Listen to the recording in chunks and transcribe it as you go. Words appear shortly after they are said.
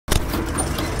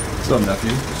What's up,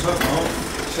 nephew? What's up, man?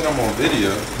 Shit, I'm on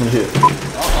video. Yeah.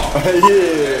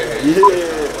 Yeah.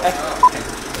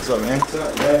 What's up, man? What's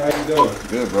up, man? How you doing?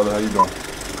 Good, brother. How you doing?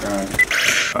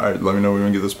 Alright, let me know when we're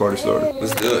gonna get this party started.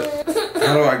 Let's do it.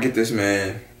 How do I get this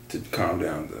man to calm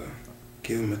down, though?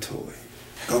 Give him a toy.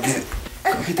 Go get it.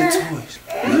 Go get the toys.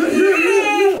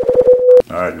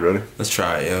 Alright, you ready? Let's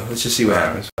try it, yo. Let's just see what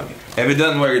happens. If it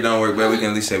doesn't work, it don't work, but we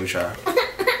can at least say we tried.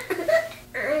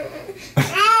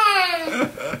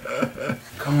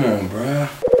 Come on, bruh.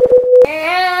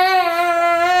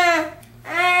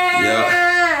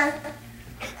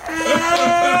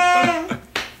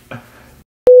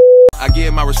 I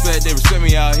give my respect, they respect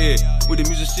me out here. With the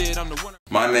music shit, I'm the one.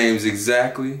 My name's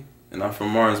ExZackLee, and I'm from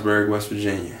Martinsburg, West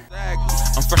Virginia.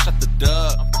 I'm fresh out the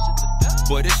dub.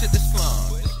 Boy, this shit the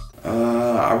slum.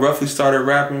 I roughly started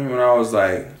rapping when I was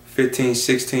like 15,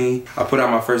 16. I put out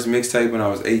my first mixtape when I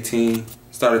was 18.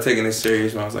 Started taking it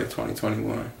serious when I was like 20,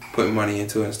 21. Putting money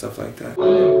into it and stuff like that.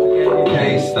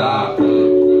 Can't stop,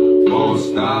 won't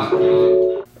stop.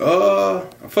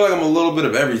 I feel like I'm a little bit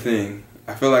of everything.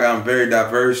 I feel like I'm very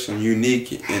diverse and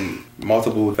unique in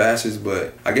multiple facets,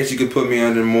 but I guess you could put me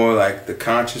under more like the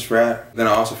conscious rap. Then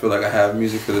I also feel like I have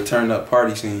music for the turn up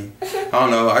party scene. I don't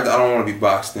know, I don't want to be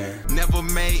boxed in. Never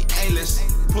made A-list.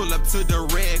 Pull up to the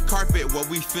red carpet, what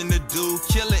we finna do,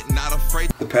 kill it, not afraid.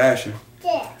 The passion.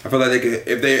 I feel like they could,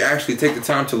 if they actually take the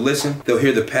time to listen, they'll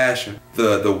hear the passion,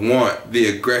 the want, the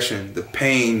aggression, the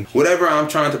pain, whatever I'm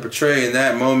trying to portray in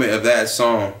that moment of that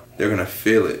song, they're gonna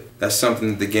feel it. That's something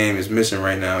that the game is missing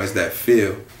right now, is that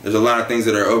feel. There's a lot of things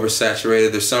that are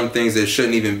oversaturated. There's some things that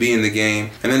shouldn't even be in the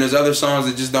game. And then there's other songs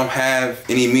that just don't have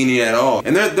any meaning at all.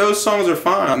 And those songs are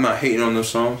fine. I'm not hating on those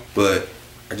songs, but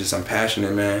I'm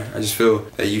passionate, man. I just feel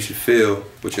that you should feel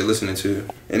what you're listening to.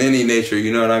 In any nature,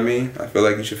 you know what I mean? I feel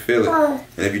like you should feel it.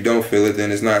 And if you don't feel it,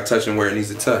 then it's not touching where it needs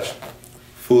to touch.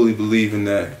 Fully believe in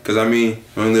that. Because I mean,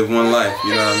 you only live one life, you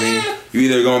know what I mean? You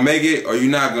either gonna make it or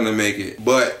you're not gonna make it.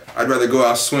 But I'd rather go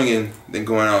out swinging than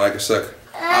going out like a sucker.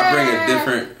 I bring a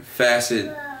different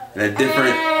facet and a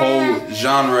different whole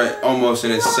genre almost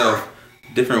in itself.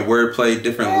 Different wordplay,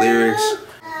 different lyrics.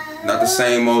 Not the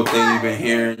same old thing you've been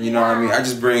hearing, you know what I mean? I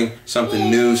just bring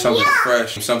something new, something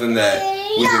fresh, something that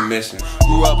we've been missing.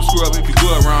 Grew up, screw up if you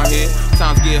good around here.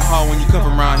 Times get hard when you come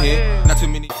from around here. Not too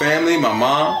many. Family, my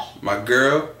mom, my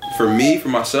girl, for me, for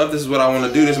myself, this is what I want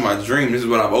to do. This is my dream. This is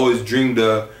what I've always dreamed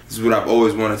of. This is what I've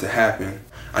always wanted to happen.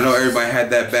 I know everybody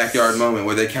had that backyard moment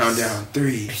where they count down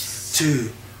 3, 2,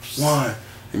 1,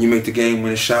 and you make the game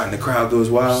winning shot and the crowd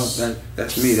goes wild.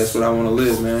 That's me. That's what I want to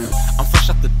live, man. I'm fresh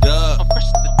out the dub.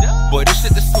 Boy, this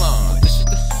shit the slum.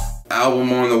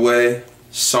 Album on the way,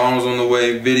 songs on the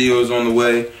way, videos on the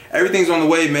way. Everything's on the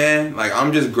way, man. Like,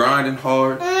 I'm just grinding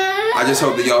hard. I just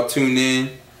hope that y'all tune in,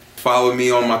 follow me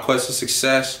on my quest for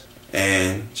success,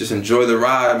 and just enjoy the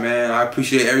ride, man. I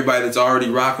appreciate everybody that's already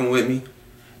rocking with me.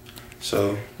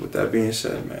 So, with that being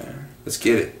said, man, let's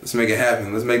get it. Let's make it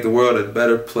happen. Let's make the world a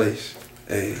better place.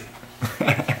 Hey.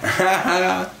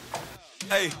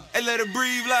 Hey, let it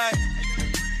breathe like.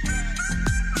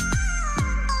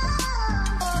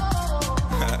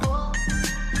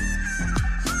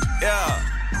 Yeah,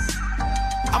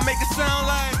 I make it sound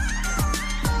like.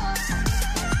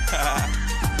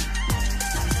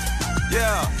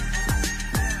 Yeah.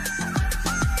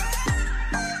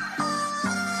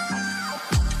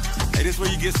 Hey, this where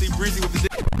you get see breezy with the.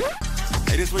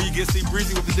 Hey, this where you get see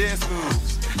breezy with the dance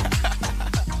moves.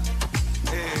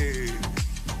 Hey.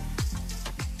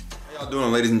 How y'all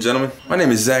doing, ladies and gentlemen? My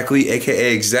name is ExZackLee,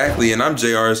 aka ExZackLee, and I'm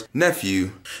JR's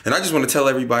nephew. And I just want to tell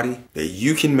everybody that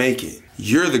you can make it.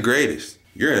 You're the greatest.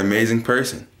 You're an amazing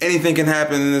person. Anything can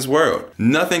happen in this world.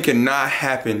 Nothing cannot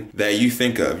happen that you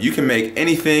think of. You can make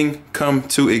anything come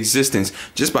to existence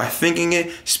just by thinking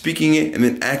it, speaking it, and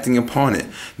then acting upon it.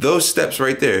 Those steps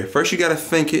right there. First you gotta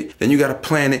think it, then you gotta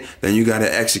plan it, then you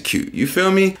gotta execute. You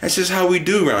feel me? That's just how we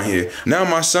do around here. Now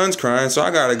my son's crying, so I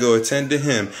gotta go attend to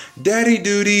him. Daddy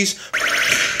duties.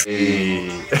 Hey.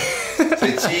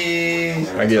 Say cheese.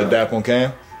 I get a dap on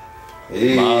cam?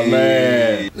 Hey. My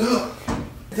man. Look.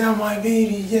 Down my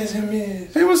baby, yes it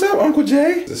is. Hey, what's up, Uncle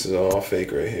Jay? This is all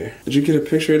fake right here. Did you get a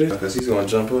picture of this? Because he's gonna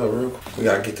jump up real quick. We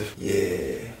gotta get the,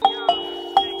 yeah.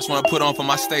 Just wanna put on for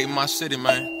my state and my city,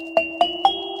 man.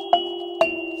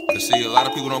 Cause see, a lot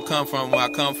of people don't come from where I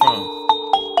come from.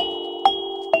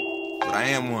 But I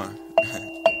am one.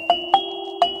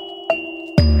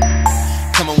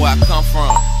 Coming where I come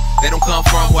from. They don't come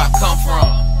from where I come from.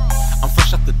 I'm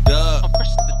fresh out the dub.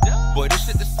 Boy, this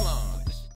shit